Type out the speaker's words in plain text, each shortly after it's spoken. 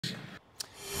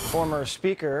Former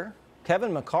Speaker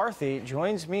Kevin McCarthy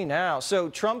joins me now. So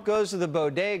Trump goes to the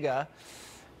bodega,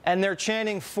 and they're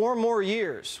chanting 4 more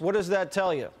years. What does that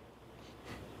tell you?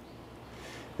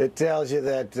 It tells you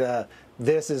that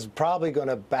this is probably going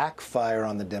to backfire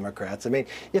on the Democrats. I mean,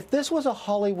 if this was a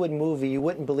Hollywood movie, you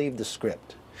wouldn't believe the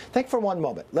script. Think for one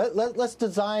moment. Let's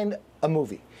design a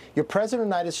movie. You're president of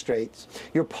the United States.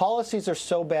 Your policies are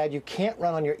so bad you can't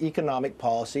run on your economic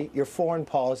policy, your foreign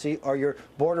policy, or your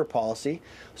border policy.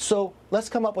 So let's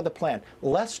come up with a plan.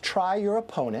 Let's try your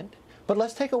opponent, but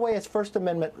let's take away his First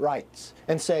Amendment rights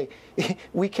and say,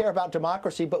 we care about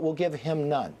democracy, but we'll give him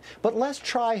none. But let's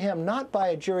try him not by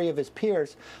a jury of his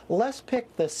peers. Let's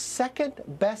pick the second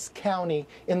best county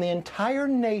in the entire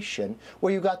nation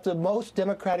where you got the most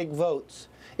Democratic votes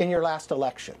in your last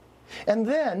election. And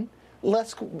then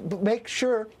let's make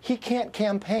sure he can't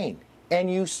campaign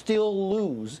and you still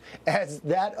lose as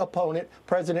that opponent,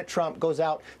 President Trump, goes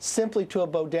out simply to a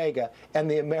bodega and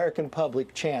the American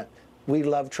public chant, "We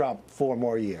love Trump 4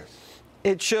 more years."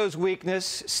 It shows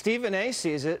weakness. Stephen A.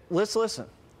 sees it. Let's listen.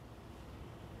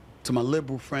 To my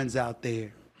liberal friends out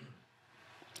there,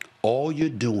 all you're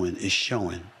doing is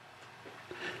showing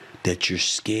that you're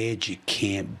scared you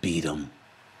can't beat them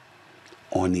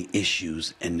on the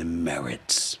issues and the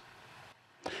merits.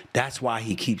 That's why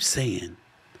he keeps saying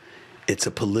it's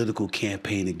a political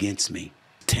campaign against me.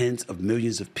 Tens of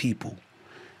millions of people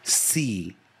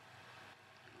see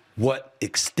what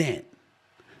extent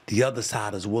the other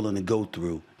side is willing to go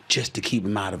through just to keep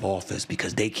him out of office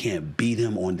because they can't beat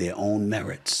him on their own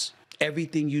merits.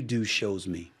 Everything you do shows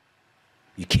me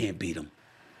you can't beat him.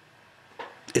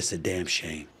 It's a damn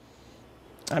shame.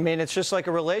 I mean, it's just like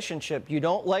a relationship. You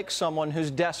don't like someone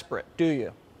who's desperate, do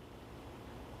you?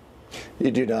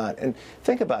 You do not. And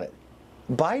think about it.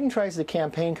 Biden tries to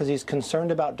campaign because he's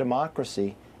concerned about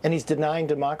democracy, and he's denying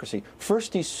democracy.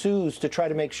 First, he sues to try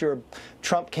to make sure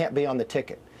Trump can't be on the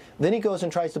ticket. Then he goes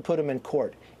and tries to put him in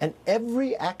court. And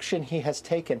every action he has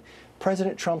taken,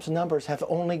 President Trump's numbers have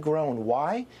only grown.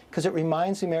 Why? Because it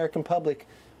reminds the American public,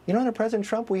 you know, under President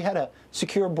Trump, we had a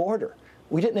secure border.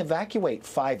 We didn't evacuate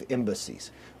 5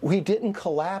 embassies. We didn't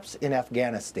collapse in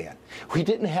Afghanistan. We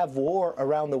didn't have war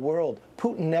around the world.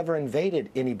 Putin never invaded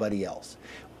anybody else.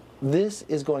 This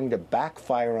is going to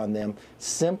backfire on them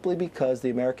simply because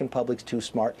the American public's too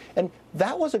smart. And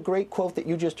that was a great quote that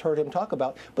you just heard him talk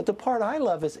about. But the part I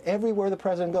love is everywhere the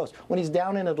president goes. When he's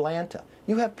down in Atlanta,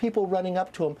 you have people running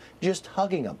up to him, just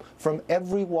hugging him from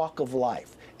every walk of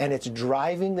life. And it's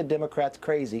driving the Democrats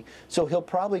crazy. So he'll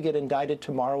probably get indicted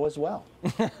tomorrow as well.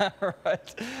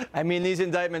 Right. I mean, these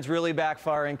indictments really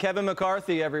backfire. And Kevin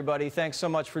McCarthy, everybody, thanks so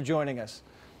much for joining us.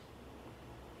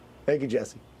 Thank you,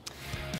 Jesse.